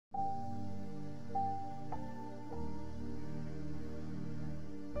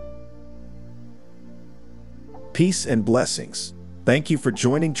Peace and blessings. Thank you for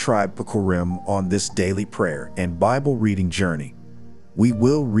joining Tribe Purim on this daily prayer and Bible reading journey. We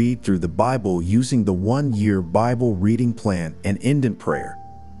will read through the Bible using the one-year Bible reading plan and end in prayer.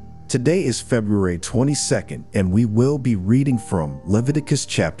 Today is February 22nd, and we will be reading from Leviticus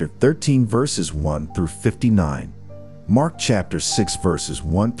chapter 13 verses 1 through 59, Mark chapter 6 verses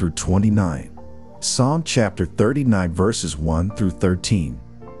 1 through 29, Psalm chapter 39 verses 1 through 13,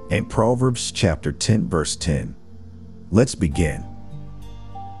 and Proverbs chapter 10 verse 10. Let's begin.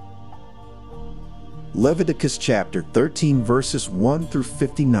 Leviticus chapter 13 verses 1 through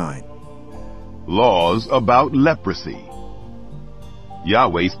 59. Laws about leprosy.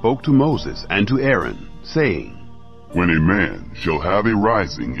 Yahweh spoke to Moses and to Aaron, saying, When a man shall have a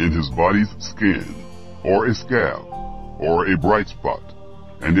rising in his body's skin, or a scab, or a bright spot,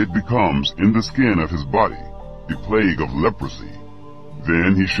 and it becomes in the skin of his body the plague of leprosy,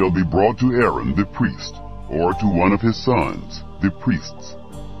 then he shall be brought to Aaron the priest, or to one of his sons, the priests.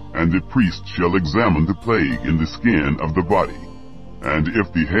 And the priest shall examine the plague in the skin of the body. And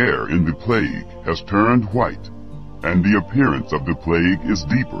if the hair in the plague has turned white, and the appearance of the plague is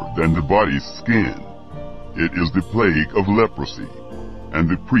deeper than the body's skin, it is the plague of leprosy. And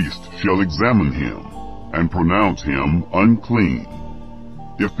the priest shall examine him, and pronounce him unclean.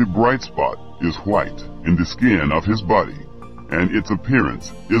 If the bright spot is white in the skin of his body, and its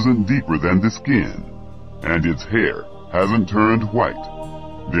appearance isn't deeper than the skin, and its hair hasn't turned white,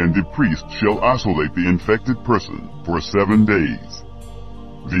 then the priest shall isolate the infected person for 7 days.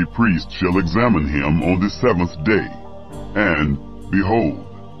 The priest shall examine him on the 7th day, and, behold,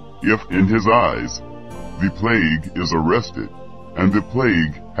 if in his eyes the plague is arrested, and the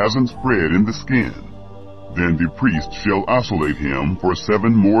plague hasn't spread in the skin, then the priest shall isolate him for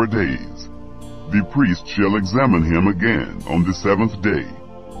 7 more days. The priest shall examine him again on the 7th day,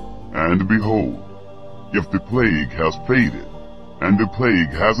 and behold, if the plague has faded, and the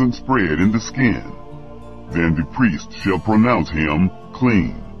plague hasn't spread in the skin, then the priest shall pronounce him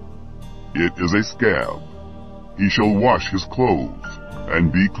clean. It is a scab. He shall wash his clothes,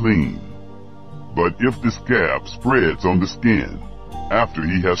 and be clean. But if the scab spreads on the skin, after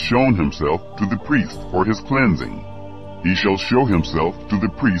he has shown himself to the priest for his cleansing, he shall show himself to the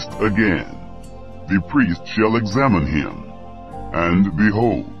priest again. The priest shall examine him, and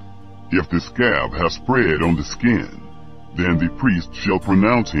behold, if the scab has spread on the skin, then the priest shall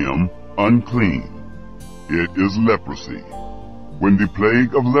pronounce him unclean. It is leprosy. When the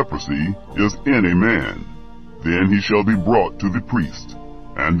plague of leprosy is in a man, then he shall be brought to the priest,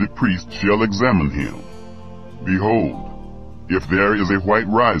 and the priest shall examine him. Behold, if there is a white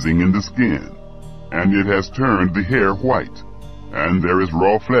rising in the skin, and it has turned the hair white, and there is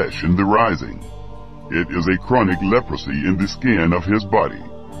raw flesh in the rising, it is a chronic leprosy in the skin of his body,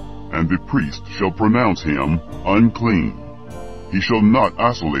 and the priest shall pronounce him unclean. He shall not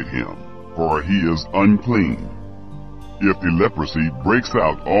isolate him, for he is unclean. If the leprosy breaks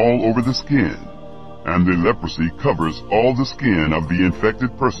out all over the skin, and the leprosy covers all the skin of the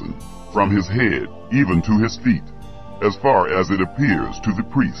infected person, from his head even to his feet, as far as it appears to the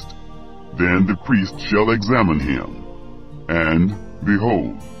priest, then the priest shall examine him. And,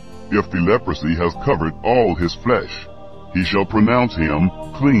 behold, if the leprosy has covered all his flesh, he shall pronounce him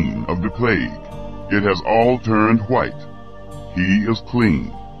clean of the plague. It has all turned white. He is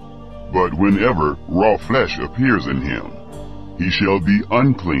clean. But whenever raw flesh appears in him, he shall be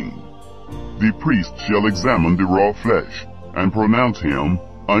unclean. The priest shall examine the raw flesh, and pronounce him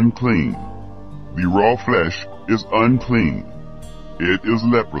unclean. The raw flesh is unclean. It is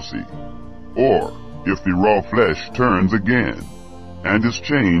leprosy. Or, if the raw flesh turns again, and is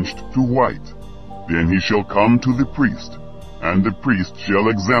changed to white, then he shall come to the priest, and the priest shall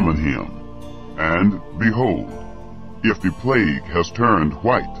examine him. And, behold, if the plague has turned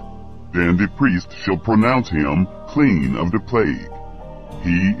white, then the priest shall pronounce him clean of the plague.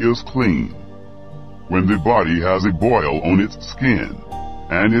 He is clean. When the body has a boil on its skin,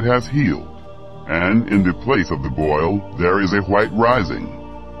 and it has healed, and in the place of the boil there is a white rising,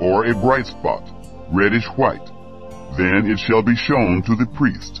 or a bright spot, reddish white, then it shall be shown to the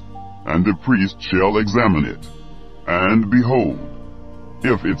priest, and the priest shall examine it. And behold,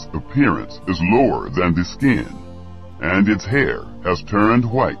 if its appearance is lower than the skin, and its hair has turned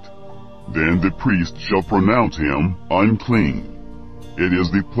white, then the priest shall pronounce him unclean. It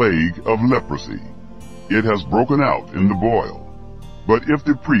is the plague of leprosy. It has broken out in the boil. But if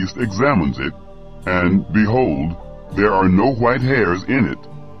the priest examines it, and behold, there are no white hairs in it,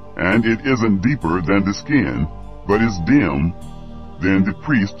 and it isn't deeper than the skin, but is dim, then the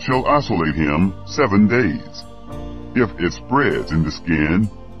priest shall isolate him 7 days. If it spreads in the skin,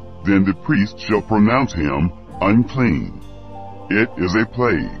 then the priest shall pronounce him unclean. It is a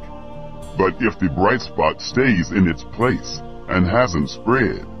plague. But if the bright spot stays in its place and hasn't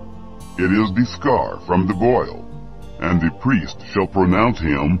spread, it is the scar from the boil, and the priest shall pronounce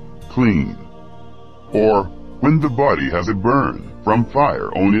him clean. Or when the body has a burn from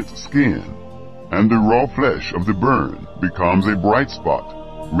fire on its skin, and the raw flesh of the burn becomes a bright spot,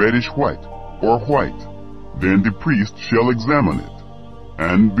 reddish white or white, then the priest shall examine it.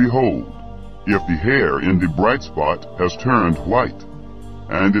 And behold, if the hair in the bright spot has turned white,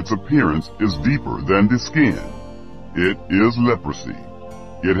 and its appearance is deeper than the skin, it is leprosy.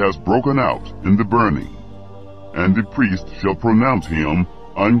 It has broken out in the burning, and the priest shall pronounce him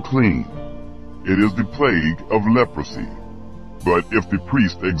unclean. It is the plague of leprosy. But if the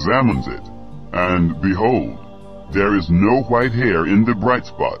priest examines it, and behold, there is no white hair in the bright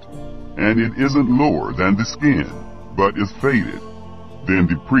spot, and it isn't lower than the skin, but is faded, then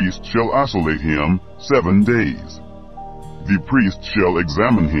the priest shall isolate him 7 days. The priest shall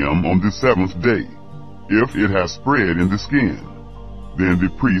examine him on the 7th day. If it has spread in the skin, then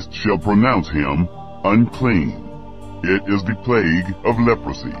the priest shall pronounce him unclean. It is the plague of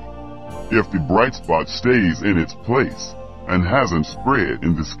leprosy. If the bright spot stays in its place and hasn't spread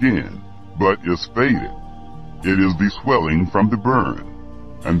in the skin, but is faded, it is the swelling from the burn,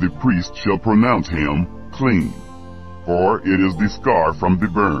 and the priest shall pronounce him clean, for it is the scar from the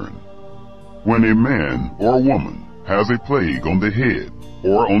burn. When a man or woman has a plague on the head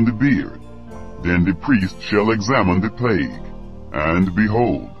or on the beard, then the priest shall examine the plague, and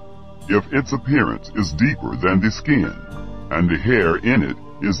behold, if its appearance is deeper than the skin, and the hair in it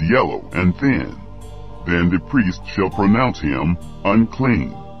is yellow and thin, then the priest shall pronounce him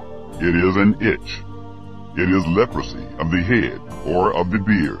unclean. It is an itch. It is leprosy of the head or of the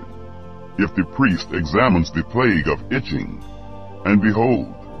beard. If the priest examines the plague of itching, and behold,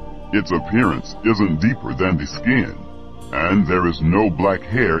 its appearance isn't deeper than the skin, and there is no black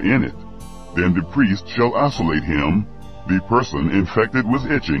hair in it, then the priest shall isolate him, the person infected with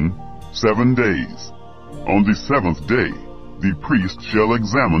itching, 7 days. On the 7th day, the priest shall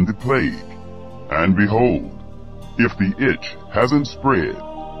examine the plague, and behold, if the itch hasn't spread,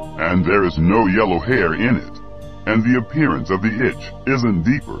 and there is no yellow hair in it, and the appearance of the itch isn't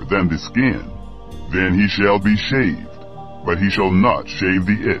deeper than the skin, then he shall be shaved, but he shall not shave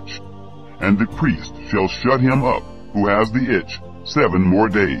the itch. And the priest shall shut him up who has the itch 7 more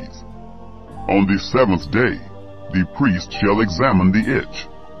days. On the 7th day, the priest shall examine the itch,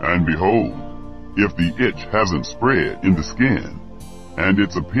 and behold, if the itch hasn't spread in the skin, and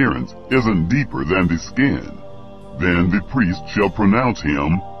its appearance isn't deeper than the skin, then the priest shall pronounce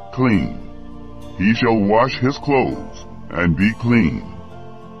him clean. He shall wash his clothes and be clean.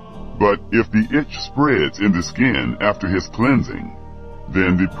 But if the itch spreads in the skin after his cleansing,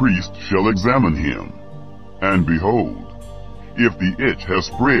 then the priest shall examine him. And behold, if the itch has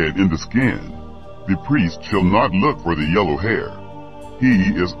spread in the skin, the priest shall not look for the yellow hair.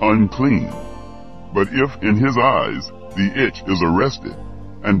 He is unclean. But if in his eyes the itch is arrested,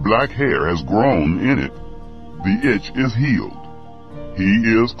 and black hair has grown in it, the itch is healed.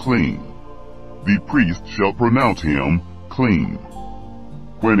 He is clean. The priest shall pronounce him clean.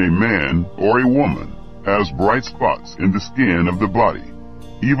 When a man or a woman has bright spots in the skin of the body,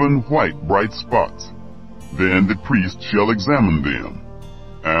 even white bright spots, then the priest shall examine them.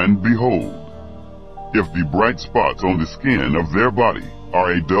 And behold, if the bright spots on the skin of their body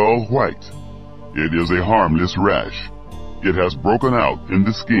are a dull white, it is a harmless rash. It has broken out in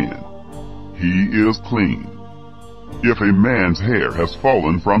the skin. He is clean. If a man's hair has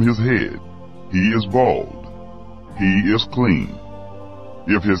fallen from his head, he is bald. He is clean.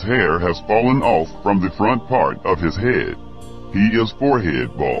 If his hair has fallen off from the front part of his head, he is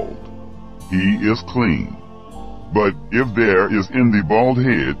forehead bald. He is clean. But if there is in the bald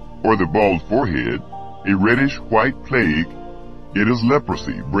head or the bald forehead a reddish white plague, it is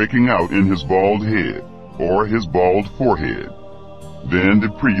leprosy breaking out in his bald head or his bald forehead. Then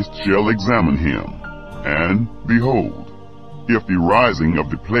the priest shall examine him, and behold, if the rising of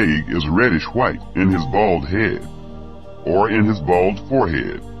the plague is reddish white in his bald head or in his bald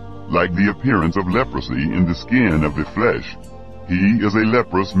forehead, like the appearance of leprosy in the skin of the flesh, he is a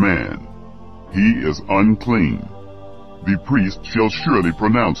leprous man. He is unclean. The priest shall surely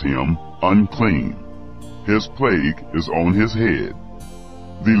pronounce him unclean. His plague is on his head.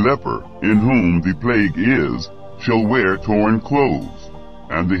 The leper in whom the plague is shall wear torn clothes,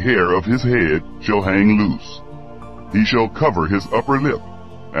 and the hair of his head shall hang loose. He shall cover his upper lip,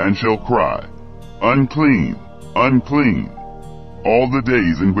 and shall cry, Unclean, unclean. All the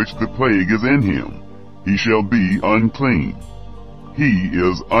days in which the plague is in him, he shall be unclean. He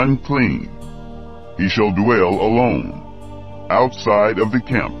is unclean. he shall dwell alone. Outside of the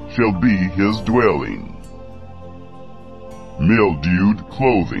camp shall be his dwelling. Mildewed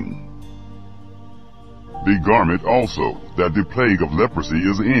clothing. The garment also that the plague of leprosy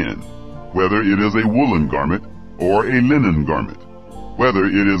is in, whether it is a woolen garment or a linen garment, whether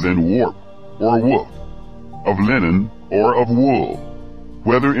it is in warp or woof, of linen or of wool,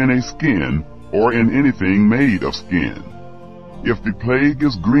 whether in a skin or in anything made of skin. If the plague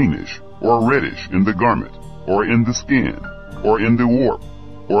is greenish or reddish in the garment, or in the skin, or in the warp,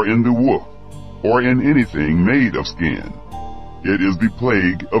 or in the woof, or in anything made of skin, it is the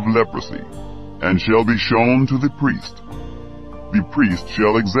plague of leprosy, and shall be shown to the priest. The priest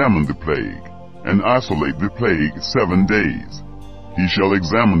shall examine the plague, and isolate the plague 7 days. He shall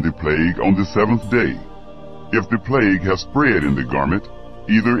examine the plague on the 7th day. If the plague has spread in the garment,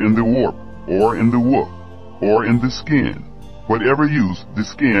 either in the warp, or in the woof, or in the skin, whatever use the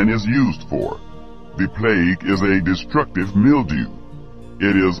skin is used for, the plague is a destructive mildew.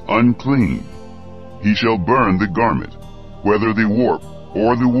 It is unclean. He shall burn the garment, whether the warp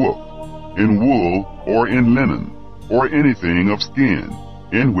or the woof, in wool or in linen, or anything of skin,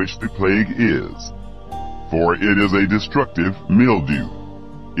 in which the plague is. For it is a destructive mildew.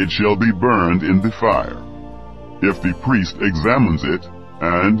 It shall be burned in the fire. If the priest examines it,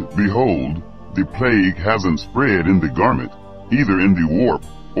 and, behold, the plague hasn't spread in the garment, either in the warp,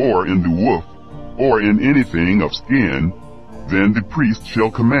 or in the woof, or in anything of skin, then the priest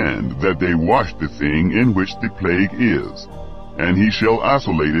shall command that they wash the thing in which the plague is, and he shall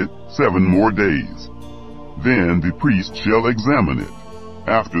isolate it 7 more days. Then the priest shall examine it,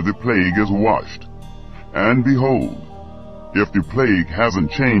 after the plague is washed. And behold, if the plague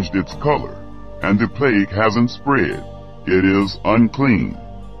hasn't changed its color, and the plague hasn't spread, it is unclean.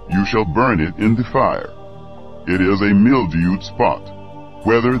 You shall burn it in the fire. It is a mildewed spot,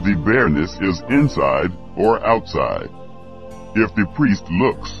 whether the bareness is inside or outside. If the priest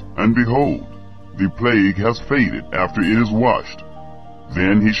looks, and behold, the plague has faded after it is washed,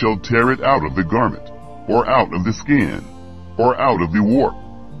 then he shall tear it out of the garment, or out of the skin, or out of the warp,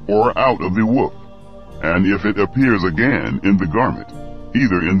 or out of the woof. And if it appears again in the garment,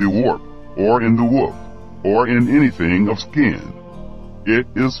 either in the warp, or in the woof, or in anything of skin, it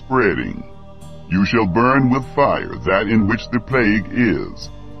is spreading. You shall burn with fire that in which the plague is.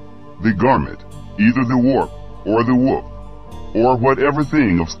 The garment, either the warp, or the woof, or whatever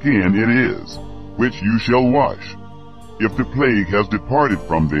thing of skin it is, which you shall wash. If the plague has departed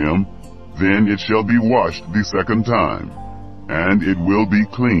from them, then it shall be washed the 2nd time, and it will be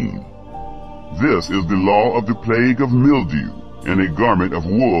clean. This is the law of the plague of mildew in a garment of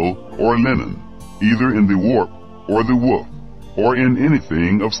wool or linen, either in the warp or the woof, or in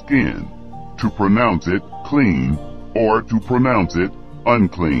anything of skin, to pronounce it clean or to pronounce it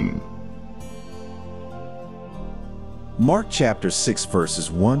unclean. Mark chapter 6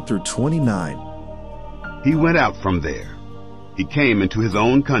 verses 1 through 29. He went out from there. He came into his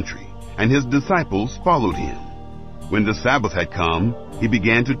own country, and his disciples followed him. When the Sabbath had come, he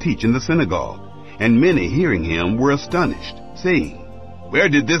began to teach in the synagogue, and many hearing him were astonished, saying, "Where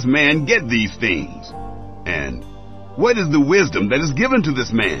did this man get these things? And what is the wisdom that is given to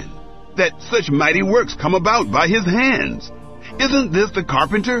this man, that such mighty works come about by his hands? Isn't this the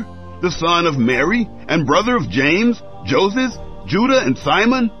carpenter, the son of Mary, and brother of James, Joseph, Judah, and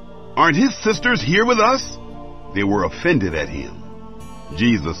Simon? Aren't his sisters here with us?" They were offended at him.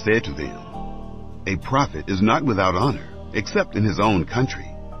 Jesus said to them, "A prophet is not without honor, except in his own country,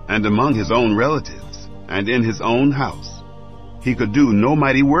 and among his own relatives, and in his own house." He could do no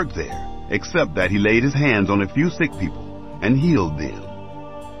mighty work there, except that he laid his hands on a few sick people and healed them.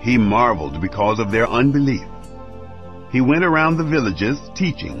 He marveled because of their unbelief. He went around the villages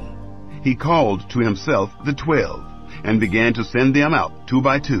teaching. He called to himself the 12, and began to send them out 2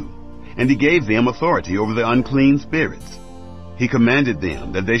 by 2, and he gave them authority over the unclean spirits. He commanded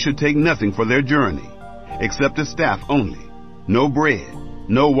them that they should take nothing for their journey, except a staff only, no bread,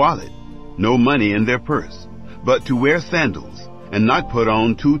 no wallet, no money in their purse, but to wear sandals, and not put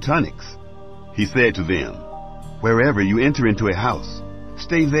on 2 tunics. He said to them, "Wherever you enter into a house,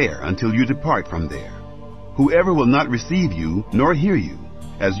 stay there until you depart from there. Whoever will not receive you nor hear you,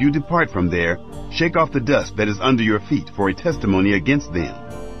 as you depart from there, shake off the dust that is under your feet for a testimony against them.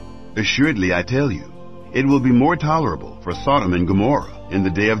 Assuredly, I tell you, it will be more tolerable for Sodom and Gomorrah in the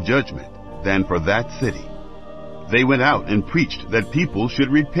day of judgment than for that city." They went out and preached that people should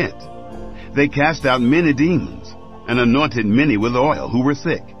repent. They cast out many demons, and anointed many with oil who were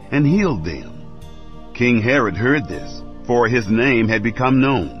sick, and healed them. King Herod heard this, for his name had become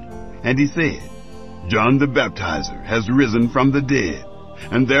known, and he said, "John the Baptizer has risen from the dead,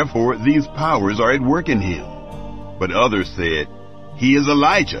 and therefore these powers are at work in him. But others said, He is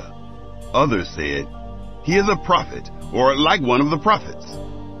Elijah. Others said, He is a prophet, or like one of the prophets.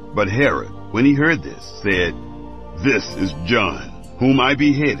 But Herod, when he heard this, said, This is John, whom I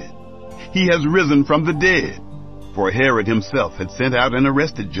beheaded. He has risen from the dead. For Herod himself had sent out and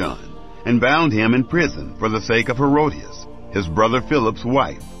arrested John, and bound him in prison for the sake of Herodias, his brother Philip's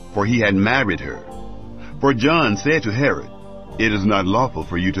wife, for he had married her. For John said to Herod, It is not lawful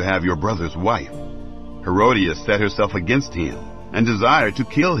for you to have your brother's wife. Herodias set herself against him, and desired to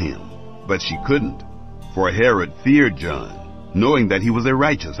kill him, but she couldn't. For Herod feared John, knowing that he was a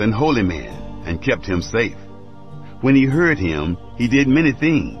righteous and holy man, and kept him safe. When he heard him, he did many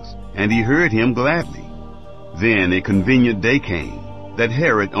things, and he heard him gladly. Then a convenient day came, that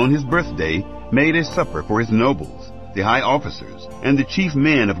Herod on his birthday made a supper for his nobles, the high officers, and the chief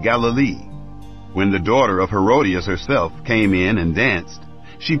men of Galilee. When the daughter of Herodias herself came in and danced,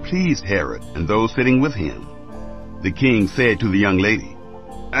 she pleased Herod and those sitting with him. The king said to the young lady,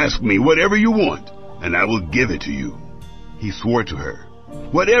 Ask me whatever you want, and I will give it to you. He swore to her,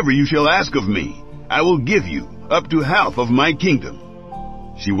 Whatever you shall ask of me, I will give you, up to half of my kingdom.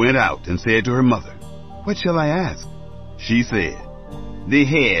 She went out and said to her mother, What shall I ask? She said, The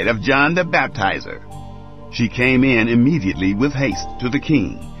head of John the Baptizer. She came in immediately with haste to the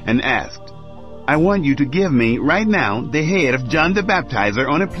king and asked, I want you to give me right now the head of John the Baptizer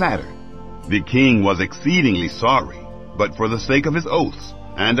on a platter. The king was exceedingly sorry, but for the sake of his oaths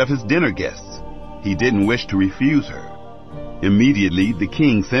and of his dinner guests, he didn't wish to refuse her. Immediately the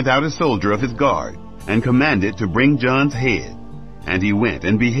king sent out a soldier of his guard and commanded to bring John's head, and he went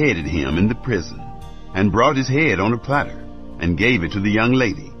and beheaded him in the prison, and brought his head on a platter, and gave it to the young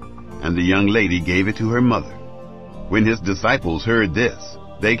lady, and the young lady gave it to her mother. When his disciples heard this,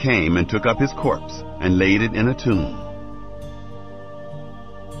 they came and took up his corpse, and laid it in a tomb.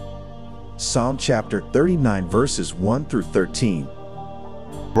 Psalm chapter 39 verses 1 through 13.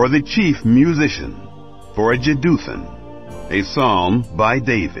 For the chief musician, for a Jeduthun, a psalm by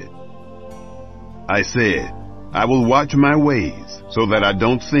David. I said, I will watch my ways, so that I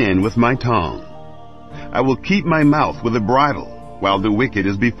don't sin with my tongue. I will keep my mouth with a bridle, while the wicked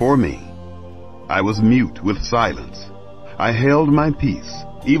is before me. I was mute with silence. I held my peace,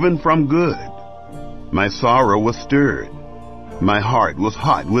 even from good. My sorrow was stirred. My heart was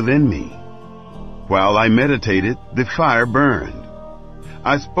hot within me. While I meditated, the fire burned.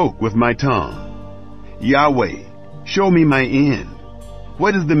 I spoke with my tongue. Yahweh, show me my end.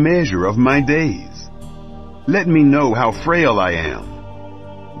 What is the measure of my days? Let me know how frail I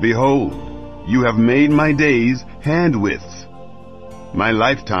am. Behold, you have made my days handwidths. My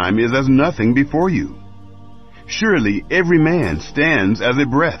lifetime is as nothing before you. Surely every man stands as a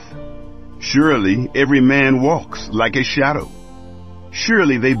breath. Surely every man walks like a shadow.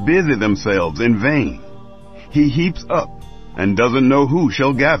 Surely they busy themselves in vain. He heaps up and doesn't know who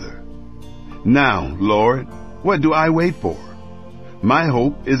shall gather. Now, Lord, what do I wait for? My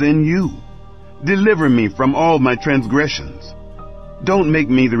hope is in you. Deliver me from all my transgressions. Don't make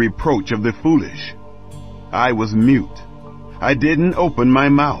me the reproach of the foolish. I was mute. I didn't open my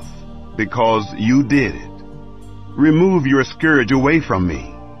mouth, because you did it. Remove your scourge away from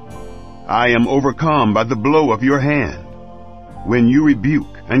me. I am overcome by the blow of your hand. When you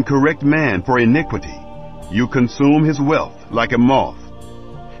rebuke and correct man for iniquity, you consume his wealth like a moth.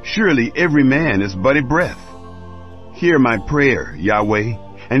 Surely every man is but a breath. Hear my prayer, Yahweh,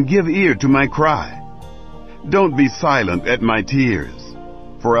 and give ear to my cry. Don't be silent at my tears,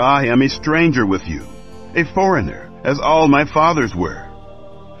 for I am a stranger with you, a foreigner, as all my fathers were.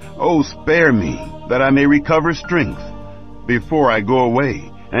 Oh, spare me, that I may recover strength, before I go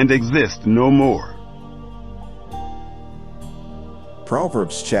away and exist no more.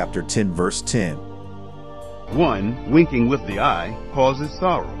 Proverbs chapter 10 verse 10. One winking with the eye causes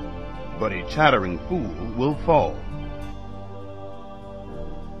sorrow, but a chattering fool will fall.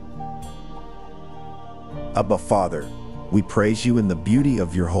 Abba Father, we praise you in the beauty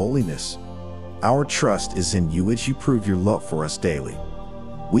of your holiness. Our trust is in you as you prove your love for us daily.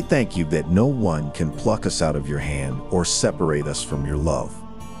 We thank you that no one can pluck us out of your hand or separate us from your love.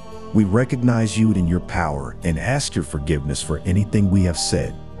 We recognize you in your power and ask your forgiveness for anything we have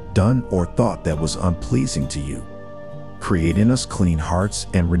said, done, or thought that was unpleasing to you. Create in us clean hearts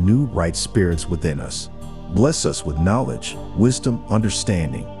and renew right spirits within us. Bless us with knowledge, wisdom,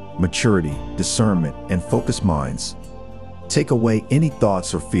 understanding, maturity, discernment, and focused minds. Take away any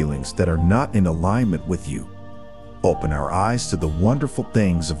thoughts or feelings that are not in alignment with you. Open our eyes to the wonderful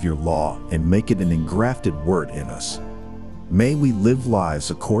things of your law and make it an engrafted word in us. May we live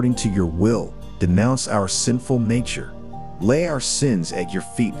lives according to your will, denounce our sinful nature, lay our sins at your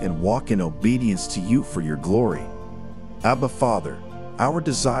feet and walk in obedience to you for your glory. Abba Father, our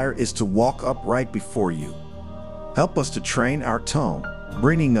desire is to walk upright before you. Help us to train our tongue,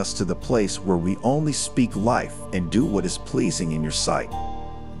 bringing us to the place where we only speak life and do what is pleasing in your sight.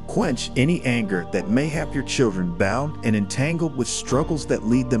 Quench any anger that may have your children bound and entangled with struggles that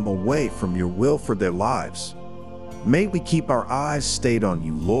lead them away from your will for their lives. May we keep our eyes stayed on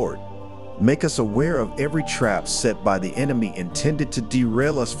you, Lord. Make us aware of every trap set by the enemy intended to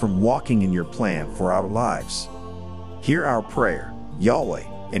derail us from walking in your plan for our lives. Hear our prayer, Yahweh,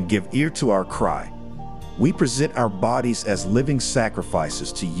 and give ear to our cry. We present our bodies as living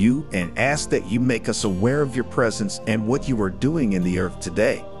sacrifices to you and ask that you make us aware of your presence and what you are doing in the earth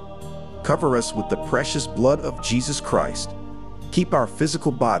today. Cover us with the precious blood of Jesus Christ. Keep our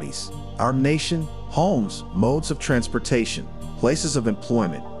physical bodies, our nation, homes, modes of transportation, places of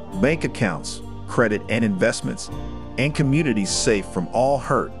employment, bank accounts, credit and investments, and communities safe from all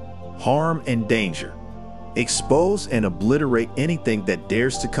hurt, harm, and danger. Expose and obliterate anything that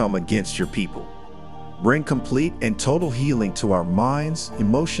dares to come against your people. Bring complete and total healing to our minds,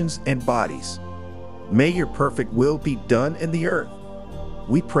 emotions, and bodies. May your perfect will be done in the earth.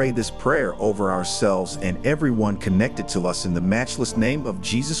 We pray this prayer over ourselves and everyone connected to us in the matchless name of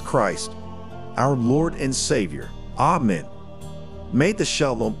Jesus Christ, our Lord and Savior. Amen. May the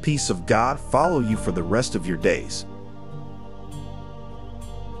shalom peace of God follow you for the rest of your days.